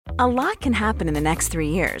A lot can happen in the next 3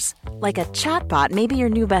 years. Like a chatbot may be your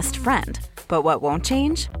new best friend. But what won't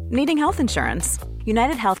change? Needing health insurance.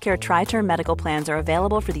 United Healthcare Tri-Term Medical Plans are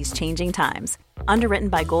available for these changing times. Underwritten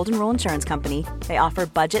by Golden Rule Insurance Company, they offer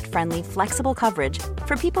budget-friendly, flexible coverage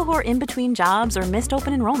for people who are in between jobs or missed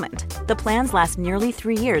open enrollment. The plans last nearly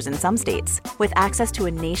 3 years in some states, with access to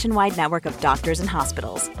a nationwide network of doctors and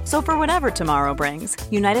hospitals. So for whatever tomorrow brings,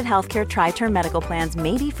 United Healthcare Tri-Term Medical Plans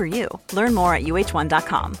may be for you. Learn more at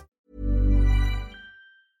uh1.com.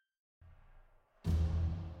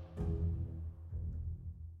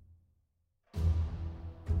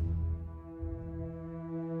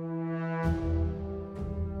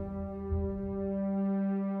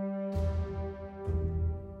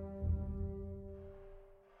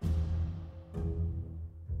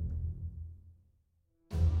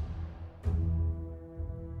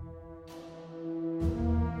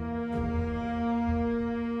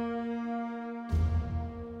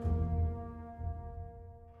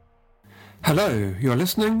 Hello, you're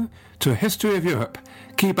listening to a History of Europe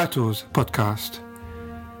Key Battles podcast.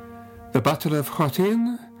 The Battle of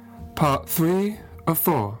Khotyn, Part 3 of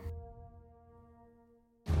 4.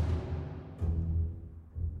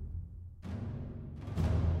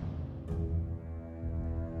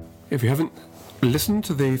 If you haven't listened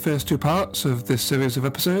to the first two parts of this series of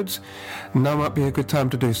episodes, now might be a good time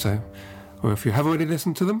to do so. Or if you have already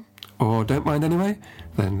listened to them, or don't mind anyway,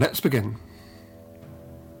 then let's begin.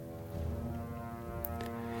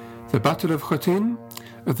 The Battle of Khotyn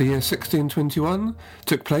of the year 1621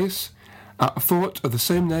 took place at a fort of the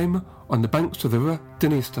same name on the banks of the river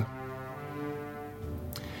Dniester.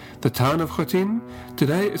 The town of Khotyn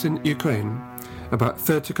today is in Ukraine, about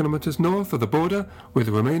 30 kilometers north of the border with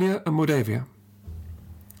Romania and Moldavia.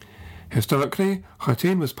 Historically,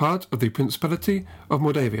 Khotyn was part of the Principality of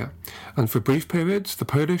Moldavia, and for brief periods the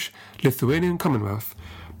Polish-Lithuanian Commonwealth,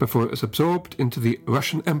 before it was absorbed into the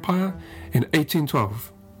Russian Empire in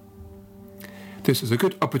 1812. This is a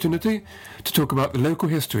good opportunity to talk about the local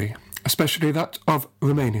history, especially that of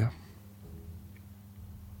Romania.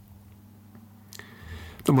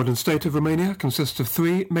 The modern state of Romania consists of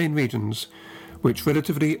three main regions, which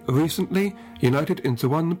relatively recently united into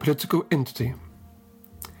one political entity.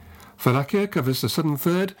 Wallachia covers the southern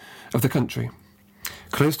third of the country,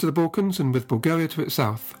 close to the Balkans and with Bulgaria to its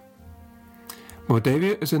south.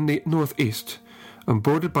 Moldavia is in the northeast and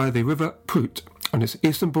bordered by the river Prut on its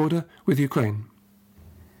eastern border with Ukraine.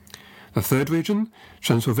 The third region,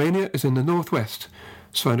 Transylvania, is in the northwest,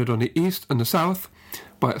 surrounded on the east and the south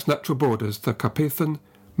by its natural borders, the Carpathian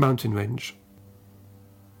mountain range.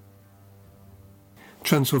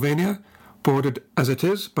 Transylvania, bordered as it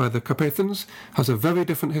is by the Carpathians, has a very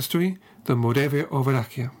different history than Moldavia or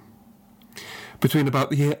Wallachia. Between about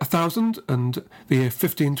the year 1000 and the year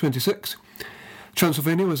 1526,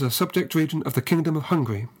 Transylvania was a subject region of the Kingdom of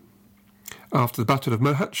Hungary. After the Battle of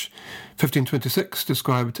Mohacs, 1526,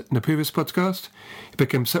 described in a previous podcast, it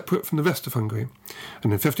became separate from the rest of Hungary,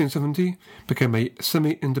 and in 1570 became a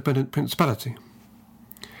semi-independent principality.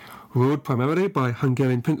 Ruled primarily by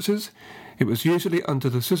Hungarian princes, it was usually under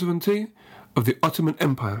the suzerainty of the Ottoman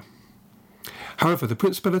Empire. However, the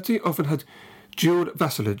principality often had dual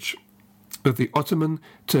vassalage with the Ottoman,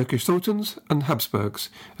 Turkish sultans and Habsburgs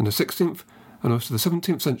in the 16th and also the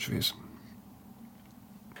 17th centuries.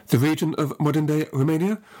 The region of modern-day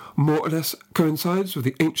Romania more or less coincides with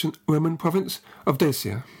the ancient Roman province of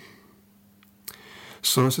Dacia.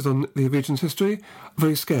 Sources on the region's history are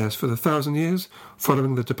very scarce for the 1,000 years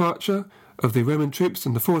following the departure of the Roman troops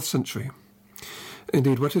in the 4th century.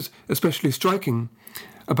 Indeed, what is especially striking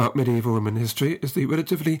about medieval Roman history is the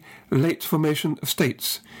relatively late formation of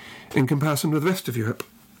states in comparison with the rest of Europe.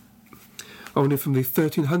 Only from the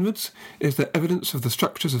 1300s is there evidence of the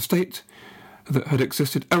structures of state that had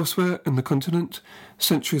existed elsewhere in the continent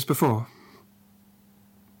centuries before.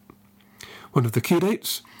 One of the key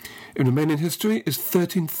dates in Romanian history is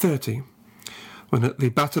 1330, when at the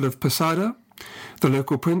Battle of Poseida, the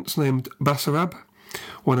local prince named Basarab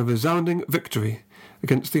won a resounding victory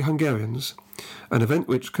against the Hungarians, an event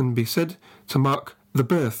which can be said to mark the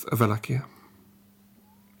birth of Wallachia.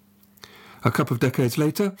 A couple of decades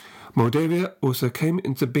later, Moldavia also came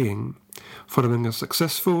into being, following a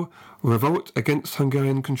successful revolt against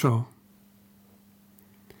Hungarian control.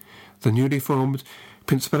 The newly formed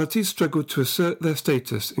principalities struggled to assert their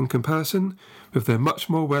status in comparison with their much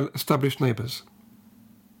more well-established neighbours.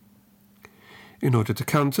 In order to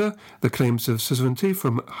counter the claims of suzerainty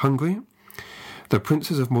from Hungary, the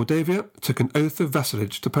princes of Moldavia took an oath of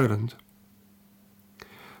vassalage to Poland.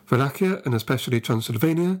 Wallachia, and especially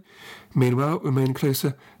Transylvania, meanwhile remained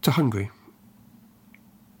closer to Hungary.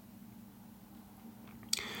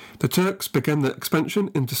 The Turks began their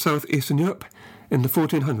expansion into southeastern Europe in the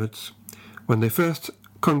 1400s, when they first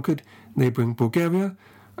conquered neighbouring Bulgaria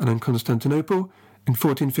and then Constantinople in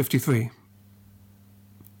 1453.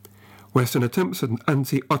 Western attempts at an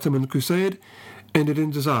anti-Ottoman crusade ended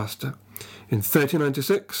in disaster in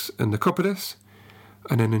 1396 in Nicopolis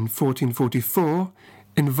and then in 1444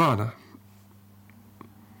 in Varna.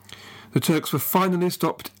 The Turks were finally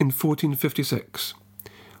stopped in 1456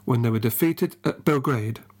 when they were defeated at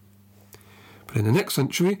Belgrade. But in the next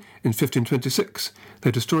century, in 1526,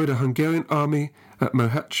 they destroyed a Hungarian army at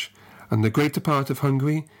Mohacs, and the greater part of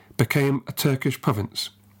Hungary became a Turkish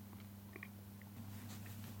province.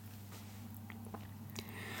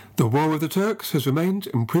 The War of the Turks has remained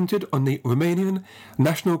imprinted on the Romanian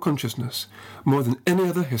national consciousness more than any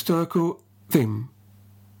other historical theme.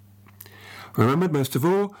 Remembered most of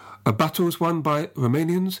all are battles won by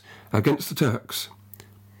Romanians against the Turks.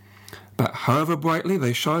 But however brightly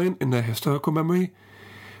they shine in their historical memory,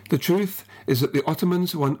 the truth is that the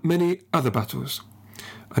Ottomans won many other battles,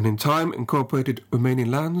 and in time incorporated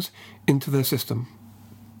Romanian lands into their system.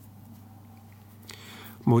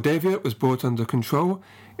 Moldavia was brought under control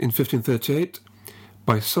in 1538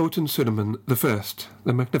 by Sultan Suleiman I,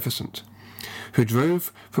 the Magnificent, who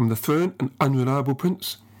drove from the throne an unreliable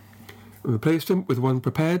prince and replaced him with one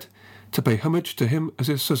prepared to pay homage to him as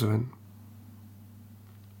his suzerain.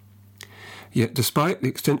 Yet despite the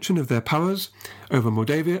extension of their powers over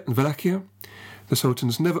Moldavia and Wallachia, the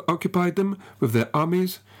sultans never occupied them with their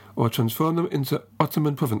armies or transformed them into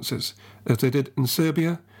Ottoman provinces, as they did in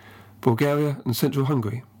Serbia, Bulgaria and central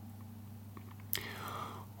Hungary.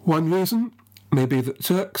 One reason may be that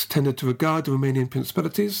Turks tended to regard the Romanian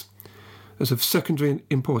principalities as of secondary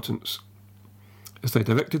importance, as they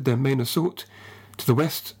directed their main assault to the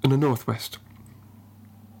west and the northwest.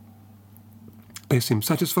 They seemed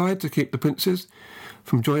satisfied to keep the princes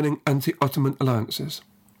from joining anti-Ottoman alliances.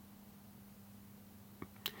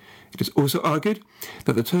 It is also argued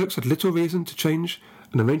that the Turks had little reason to change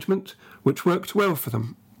an arrangement which worked well for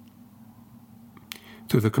them.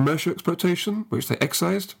 Through the commercial exploitation which they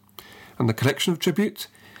excised and the collection of tribute,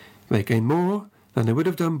 they gained more than they would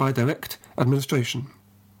have done by direct administration.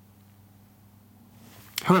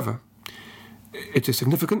 However, it is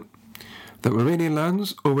significant that Romanian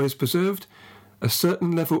lands always preserved a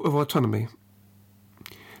certain level of autonomy,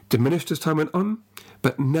 diminished as time went on,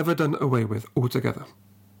 but never done away with altogether.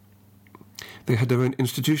 They had their own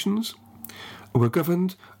institutions, and were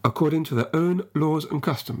governed according to their own laws and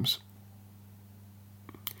customs.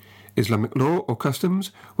 Islamic law or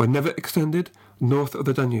customs were never extended north of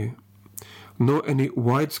the Danube, nor any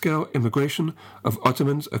wide-scale immigration of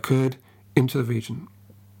Ottomans occurred into the region.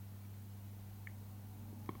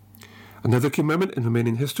 Another key moment in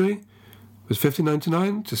Romanian history was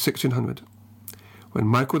 1599 to 1600, when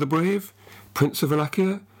Michael the Brave, Prince of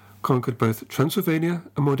Wallachia, conquered both Transylvania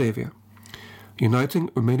and Moldavia, uniting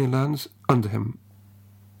Romanian lands under him.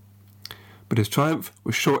 But his triumph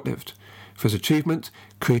was short-lived, for his achievement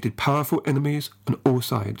created powerful enemies on all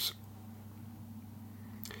sides.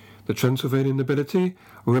 The Transylvanian nobility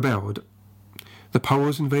rebelled, the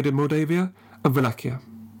Poles invaded Moldavia and Wallachia,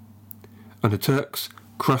 and the Turks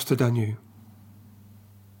crossed the Danube.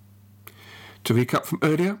 To recap from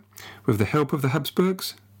earlier, with the help of the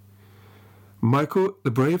Habsburgs, Michael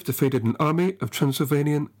the Brave defeated an army of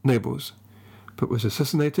Transylvanian nobles, but was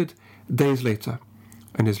assassinated days later,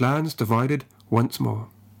 and his lands divided once more.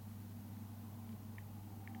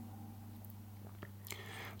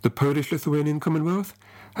 The Polish-Lithuanian Commonwealth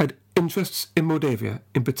had interests in Moldavia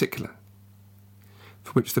in particular,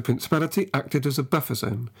 for which the Principality acted as a buffer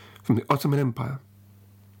zone from the Ottoman Empire.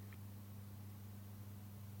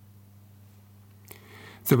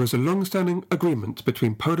 There was a long-standing agreement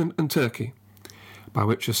between Poland and Turkey, by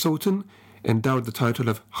which a sultan endowed the title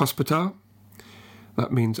of Hospital,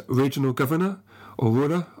 that means regional governor or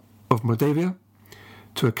ruler of Moldavia,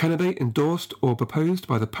 to a candidate endorsed or proposed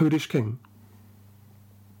by the Polish king.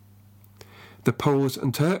 The Poles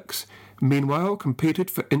and Turks, meanwhile, competed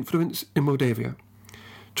for influence in Moldavia,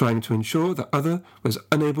 trying to ensure the other was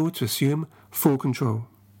unable to assume full control.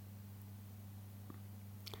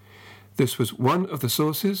 This was one of the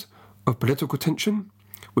sources of political tension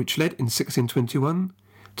which led in 1621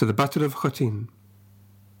 to the Battle of Khotyn.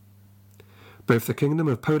 Both the Kingdom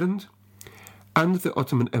of Poland and the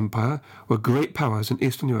Ottoman Empire were great powers in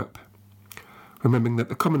Eastern Europe, remembering that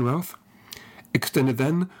the Commonwealth extended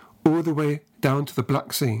then all the way down to the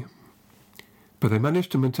Black Sea, but they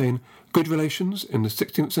managed to maintain good relations in the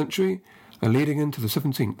 16th century and leading into the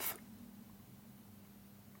 17th.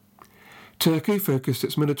 Turkey focused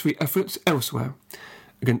its military efforts elsewhere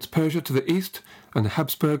against Persia to the east and the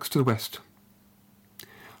Habsburgs to the west.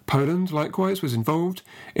 Poland, likewise, was involved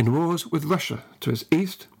in wars with Russia to its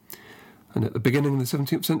east, and at the beginning of the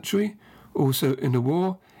 17th century, also in a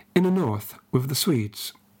war in the north with the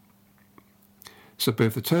Swedes. So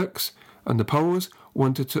both the Turks and the Poles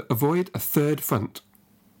wanted to avoid a third front.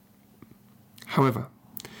 However,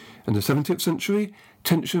 in the 17th century,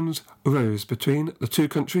 tensions arose between the two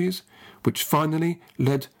countries, which finally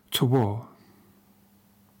led to war.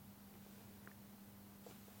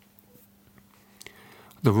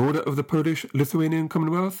 The ruler of the Polish-Lithuanian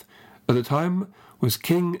Commonwealth at the time was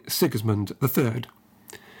King Sigismund III,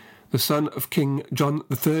 the son of King John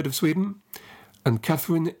III of Sweden and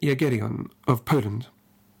Catherine Jagiellon of Poland.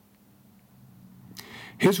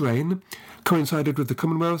 His reign coincided with the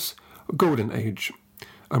Commonwealth's Golden Age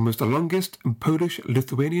and was the longest in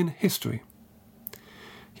Polish-Lithuanian history.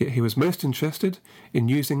 Yet he was most interested in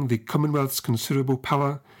using the Commonwealth's considerable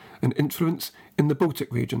power and influence in the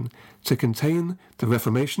Baltic region to contain the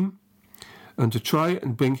Reformation and to try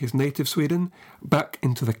and bring his native Sweden back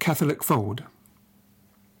into the Catholic fold.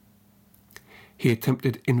 He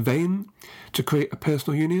attempted in vain to create a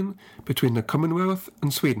personal union between the Commonwealth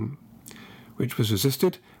and Sweden, which was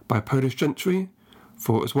resisted by Polish gentry,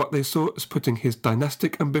 for it was what they saw as putting his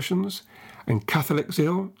dynastic ambitions and Catholic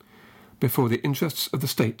zeal before the interests of the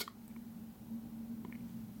state.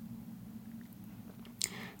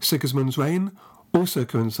 Sigismund's reign also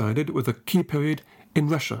coincided with a key period in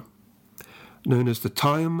Russia, known as the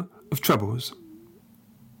Time of Troubles.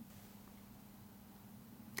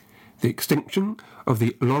 The extinction of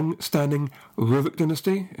the long-standing Rurik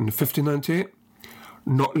dynasty in 1598,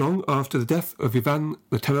 not long after the death of Ivan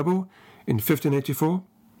the Terrible in 1584,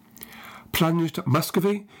 plunged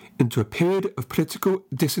Muscovy into a period of political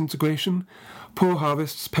disintegration, poor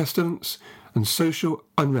harvests, pestilence, and social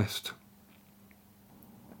unrest.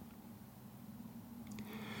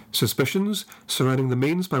 Suspicions surrounding the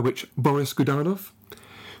means by which Boris Godunov,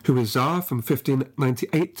 who was Tsar from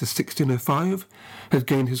 1598 to 1605, had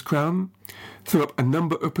gained his crown, threw up a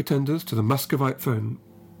number of pretenders to the Muscovite throne.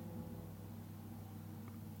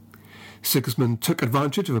 Sigismund took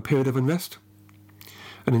advantage of a period of unrest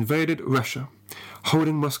and invaded Russia,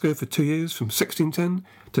 holding Moscow for 2 years from 1610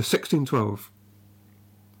 to 1612.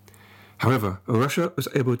 However, Russia was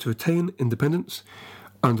able to retain independence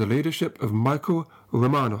under the leadership of Michael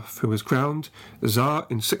Romanov, who was crowned Tsar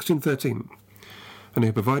in 1613, and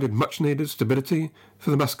who provided much-needed stability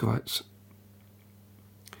for the Muscovites.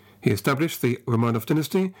 He established the Romanov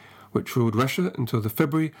dynasty, which ruled Russia until the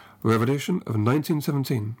February Revolution of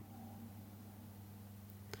 1917.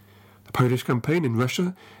 The Polish campaign in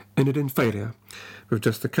Russia ended in failure, with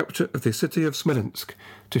just the capture of the city of Smolensk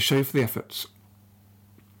to show for the efforts.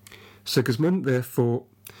 Sigismund therefore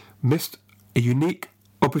missed a unique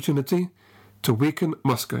opportunity to weaken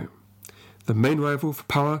Moscow, the main rival for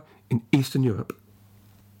power in Eastern Europe.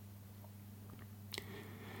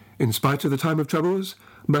 In spite of the time of troubles,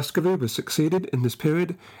 Muscovy was succeeded in this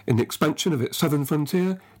period in the expansion of its southern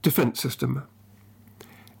frontier defence system.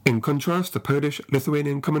 In contrast, the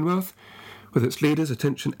Polish-Lithuanian Commonwealth, with its leaders'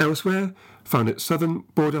 attention elsewhere, found its southern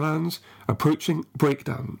borderlands approaching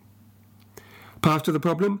breakdown. Part of the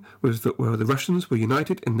problem was that while the Russians were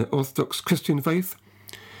united in their Orthodox Christian faith,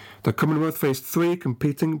 the Commonwealth faced three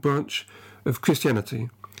competing branches of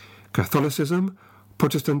Christianity: Catholicism,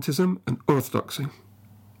 Protestantism, and Orthodoxy.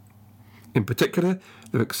 In particular,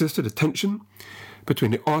 there existed a tension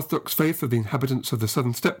between the Orthodox faith of the inhabitants of the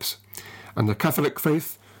southern steppes and the Catholic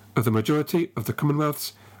faith of the majority of the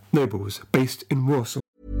Commonwealth's nobles based in Warsaw.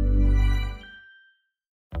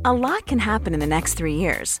 A lot can happen in the next 3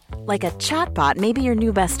 years. Like a chatbot may be your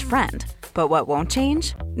new best friend. But what won't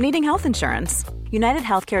change? Needing health insurance. United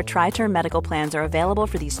Healthcare Tri-Term Medical Plans are available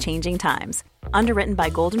for these changing times. Underwritten by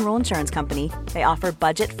Golden Rule Insurance Company, they offer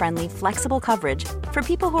budget-friendly, flexible coverage for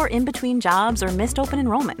people who are in between jobs or missed open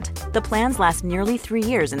enrollment. The plans last nearly 3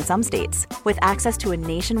 years in some states, with access to a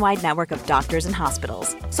nationwide network of doctors and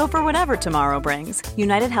hospitals. So for whatever tomorrow brings,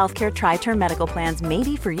 United Healthcare Tri-Term Medical Plans may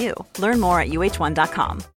be for you. Learn more at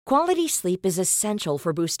uh1.com. Quality sleep is essential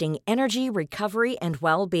for boosting energy, recovery, and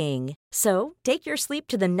well-being. So, take your sleep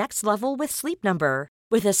to the next level with Sleep Number.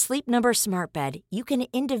 With a Sleep Number smart bed, you can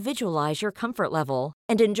individualize your comfort level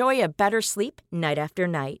and enjoy a better sleep night after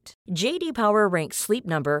night. J.D. Power ranks Sleep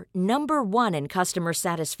Number number 1 in customer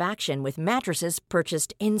satisfaction with mattresses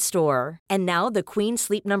purchased in-store. And now the Queen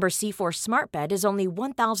Sleep Number C4 smart bed is only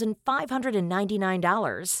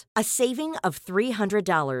 $1,599, a saving of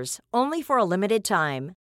 $300, only for a limited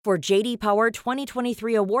time. For J.D. Power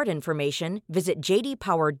 2023 award information, visit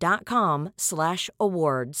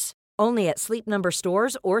jdpower.com/awards. Only at Sleep Number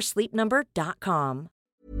stores or sleepnumber.com.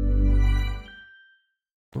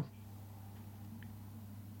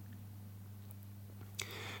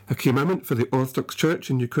 A key moment for the Orthodox Church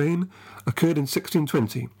in Ukraine occurred in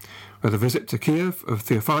 1620, with a visit to Kiev of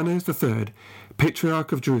Theophanes III,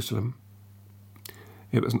 Patriarch of Jerusalem.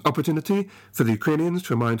 It was an opportunity for the Ukrainians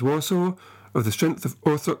to remind Warsaw of the strength of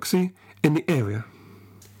Orthodoxy in the area,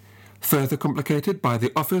 further complicated by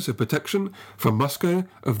the offers of protection from Moscow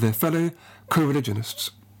of their fellow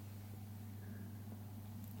co-religionists.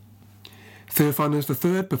 Theophanes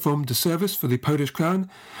III performed a service for the Polish crown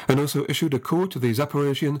and also issued a call to the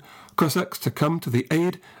Zaporozhian Cossacks to come to the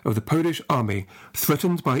aid of the Polish army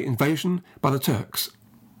threatened by invasion by the Turks.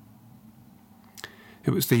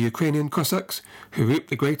 It was the Ukrainian Cossacks who reaped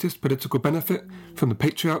the greatest political benefit from the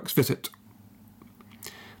Patriarch's visit.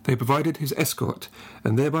 They provided his escort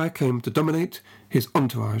and thereby came to dominate his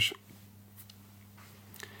entourage.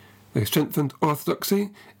 They strengthened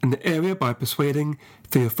orthodoxy in the area by persuading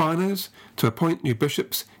Theophanes to appoint new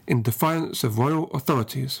bishops in defiance of royal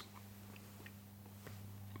authorities.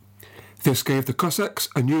 This gave the Cossacks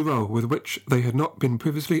a new role with which they had not been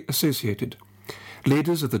previously associated,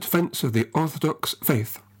 leaders of the defence of the Orthodox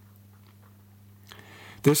faith.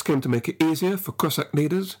 This came to make it easier for Cossack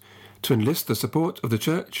leaders to enlist the support of the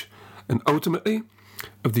Church and ultimately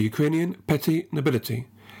of the Ukrainian petty nobility,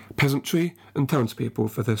 peasantry and townspeople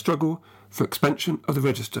for their struggle for expansion of the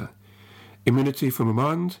register, immunity from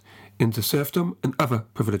remand into serfdom and other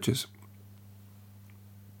privileges.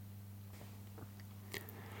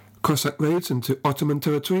 Cossack raids into Ottoman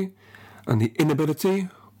territory and the inability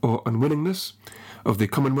or unwillingness of the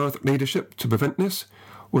Commonwealth leadership to prevent this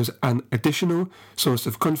was an additional source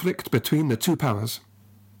of conflict between the two powers.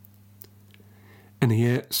 In the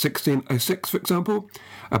year 1606, for example,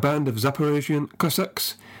 a band of Zaporozhian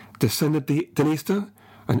Cossacks descended the Dniester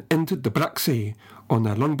and entered the Black Sea on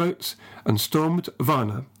their longboats and stormed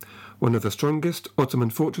Varna, one of the strongest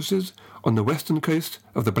Ottoman fortresses on the western coast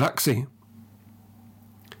of the Black Sea.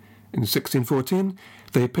 In 1614,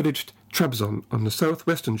 they pillaged Trabzon on the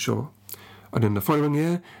southwestern shore, and in the following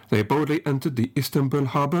year they boldly entered the Istanbul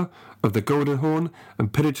harbour of the Golden Horn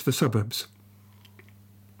and pillaged the suburbs.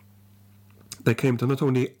 They came to not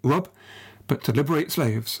only rob, but to liberate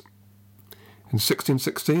slaves. In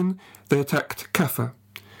 1616, they attacked Kaffa,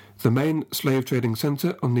 the main slave trading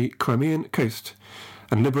centre on the Crimean coast,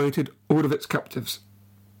 and liberated all of its captives.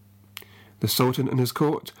 The Sultan and his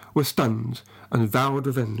court were stunned and vowed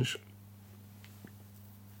revenge.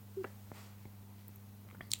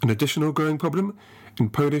 An additional growing problem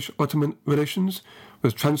in Polish-Ottoman relations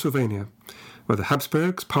was Transylvania, where the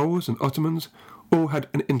Habsburgs, Poles and Ottomans all had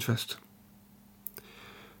an interest.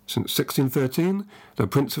 Since 1613, the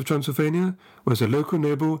Prince of Transylvania was a local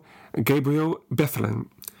noble, Gabriel Bethlen,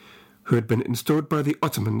 who had been installed by the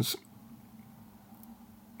Ottomans.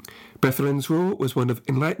 Bethlen's rule was one of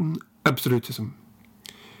enlightened absolutism.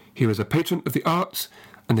 He was a patron of the arts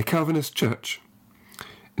and the Calvinist Church,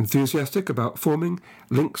 enthusiastic about forming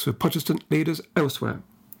links with Protestant leaders elsewhere,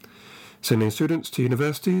 sending students to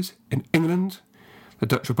universities in England, the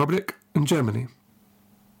Dutch Republic and Germany.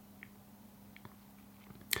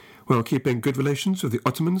 While keeping good relations with the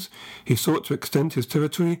Ottomans, he sought to extend his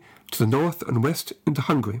territory to the north and west into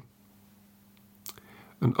Hungary.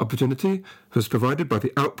 An opportunity was provided by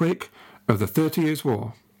the outbreak of the 30 Years'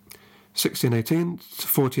 War,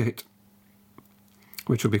 1618-48,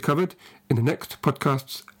 which will be covered in the next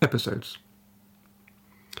podcast's episodes.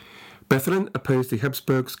 Bethlen opposed the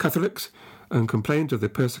Habsburgs Catholics and complained of the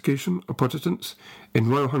persecution of Protestants in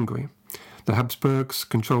Royal Hungary. The Habsburgs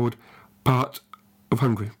controlled part of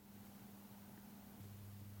Hungary.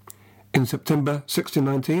 In September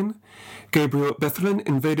 1619, Gabriel Bethlen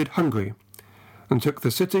invaded Hungary and took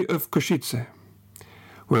the city of Košice,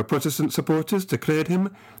 where Protestant supporters declared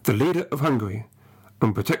him the leader of Hungary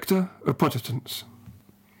and protector of Protestants.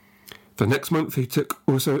 The next month he took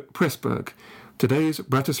also Pressburg, today's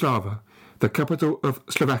Bratislava, the capital of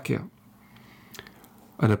Slovakia,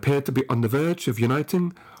 and appeared to be on the verge of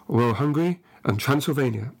uniting Royal Hungary and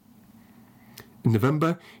Transylvania. In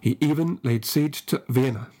November, he even laid siege to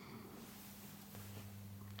Vienna.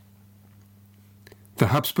 The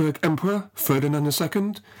Habsburg Emperor, Ferdinand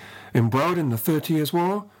II, embroiled in the 30 Years'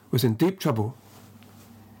 War, was in deep trouble.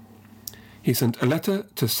 He sent a letter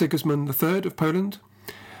to Sigismund III of Poland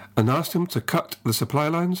and asked him to cut the supply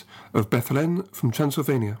lines of Bethlen from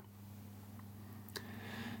Transylvania.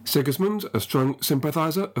 Sigismund, a strong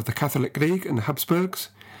sympathiser of the Catholic League and the Habsburgs,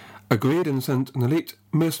 agreed and sent an elite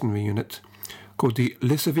mercenary unit called the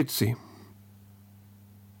Lisovici.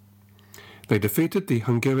 They defeated the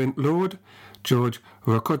Hungarian lord George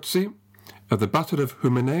Rákóczi at the Battle of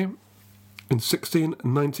Humene in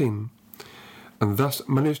 1619, and thus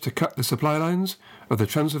managed to cut the supply lines of the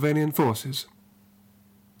Transylvanian forces.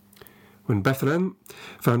 When Bethlen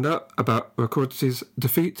found out about Rákóczi's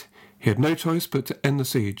defeat, he had no choice but to end the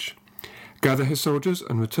siege, gather his soldiers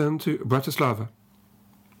and return to Bratislava.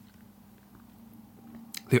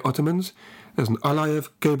 The Ottomans, as an ally of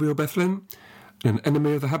Gabriel Bethlen and an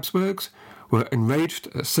enemy of the Habsburgs, were enraged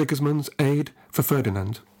at Sigismund's aid for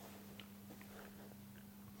Ferdinand.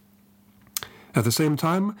 At the same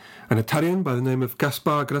time, an Italian by the name of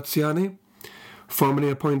Gaspar Graziani, formerly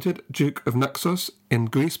appointed Duke of Naxos in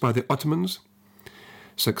Greece by the Ottomans,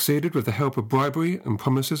 succeeded with the help of bribery and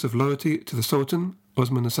promises of loyalty to the Sultan,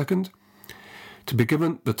 Osman II, to be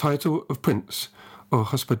given the title of Prince, or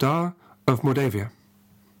Hospodar of Moldavia.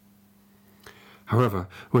 However,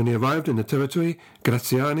 when he arrived in the territory,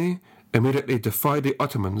 Graziani immediately defied the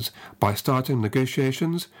Ottomans by starting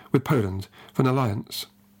negotiations with Poland for an alliance.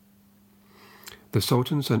 The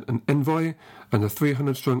Sultan sent an envoy and a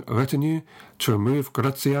 300-strong retinue to remove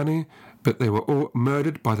Graziani, but they were all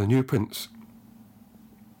murdered by the new prince.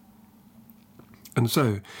 And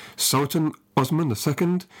so, Sultan Osman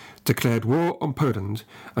II declared war on Poland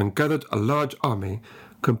and gathered a large army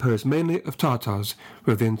composed mainly of Tatars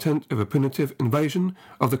with the intent of a punitive invasion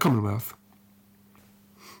of the Commonwealth.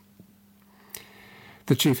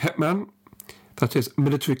 The chief hetman, that is,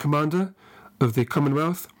 military commander of the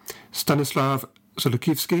Commonwealth, Stanislav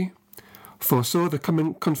Zoluchivsky, foresaw the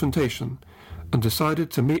coming confrontation and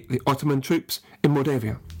decided to meet the Ottoman troops in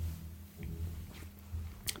Moldavia.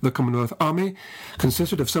 The Commonwealth army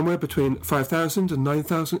consisted of somewhere between 5,000 and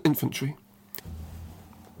 9,000 infantry.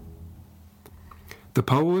 The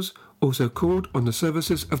Poles also called on the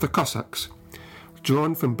services of the Cossacks,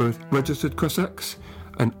 drawn from both registered Cossacks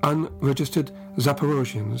and unregistered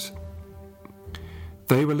Zaporozhians.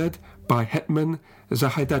 They were led by Hetman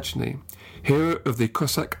Zahaydachny, hero of the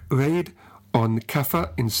Cossack raid on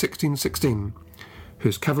Kaffa in 1616,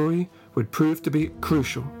 whose cavalry would prove to be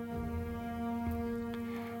crucial.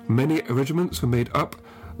 Many regiments were made up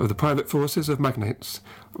of the private forces of magnates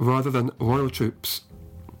rather than royal troops.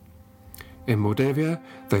 In Moldavia,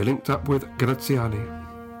 they linked up with Graziani.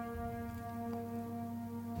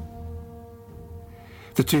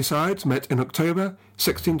 The two sides met in October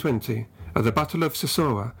 1620 at the Battle of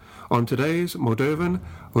Sisora on today's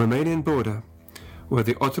Moldovan-Romanian border, where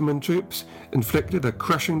the Ottoman troops inflicted a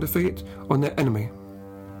crushing defeat on their enemy.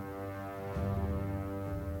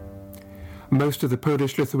 Most of the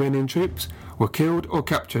Polish-Lithuanian troops were killed or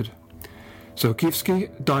captured.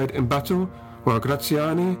 Zoluchivsky died in battle, while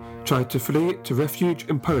Graziani tried to flee to refuge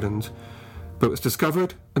in Poland, but was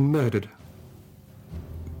discovered and murdered.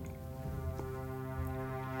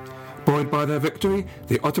 Buoyed by their victory,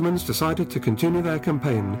 the Ottomans decided to continue their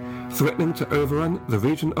campaign, threatening to overrun the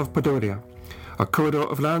region of Podolia, a corridor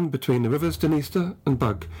of land between the rivers Dniester and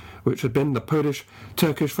Bug, which had been the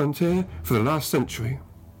Polish-Turkish frontier for the last century.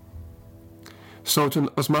 Sultan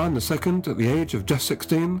Osman II, at the age of just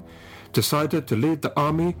 16, decided to lead the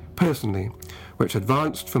army personally, which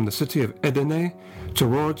advanced from the city of Edirne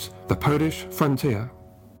towards the Polish frontier.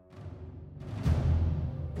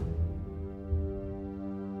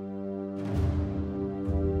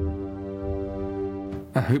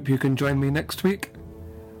 I hope you can join me next week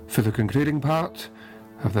for the concluding part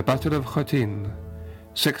of the Battle of Khotyn,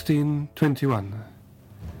 1621.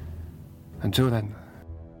 Until then.